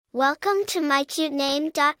Welcome to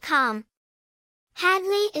mycutename.com.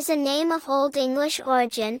 Hadlee is a name of Old English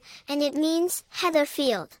origin, and it means heather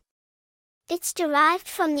field. It's derived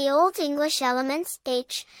from the Old English elements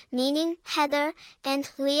h, meaning heather,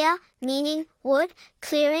 and lea, meaning wood,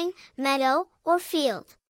 clearing, meadow, or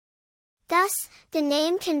field. Thus, the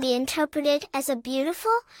name can be interpreted as a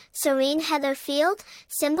beautiful, serene heather field,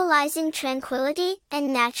 symbolizing tranquility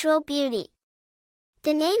and natural beauty.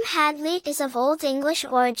 The name Hadlee is of Old English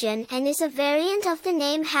origin and is a variant of the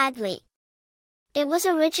name Hadley. It was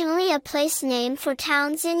originally a place name for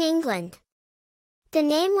towns in England. The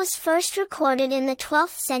name was first recorded in the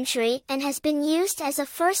 12th century and has been used as a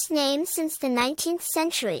first name since the 19th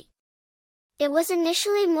century. It was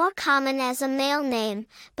initially more common as a male name,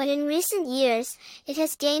 but in recent years, it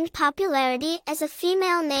has gained popularity as a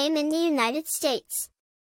female name in the United States.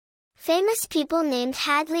 Famous people named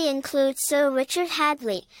Hadlee include Sir Richard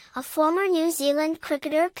Hadlee, a former New Zealand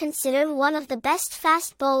cricketer considered one of the best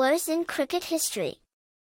fast bowlers in cricket history.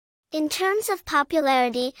 In terms of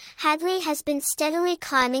popularity, Hadlee has been steadily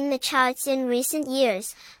climbing the charts in recent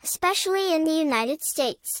years, especially in the United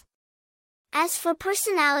States. As for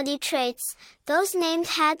personality traits, those named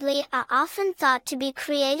Hadlee are often thought to be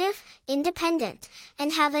creative, independent,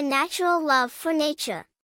 and have a natural love for nature.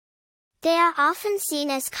 They are often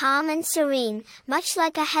seen as calm and serene, much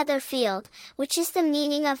like a heather field, which is the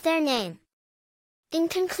meaning of their name. In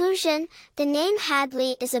conclusion, the name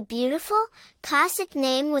Hadlee is a beautiful, classic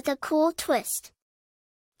name with a cool twist.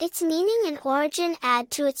 Its meaning and origin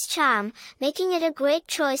add to its charm, making it a great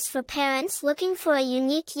choice for parents looking for a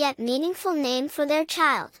unique yet meaningful name for their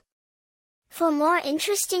child. For more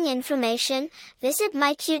interesting information, visit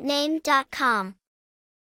mycutename.com.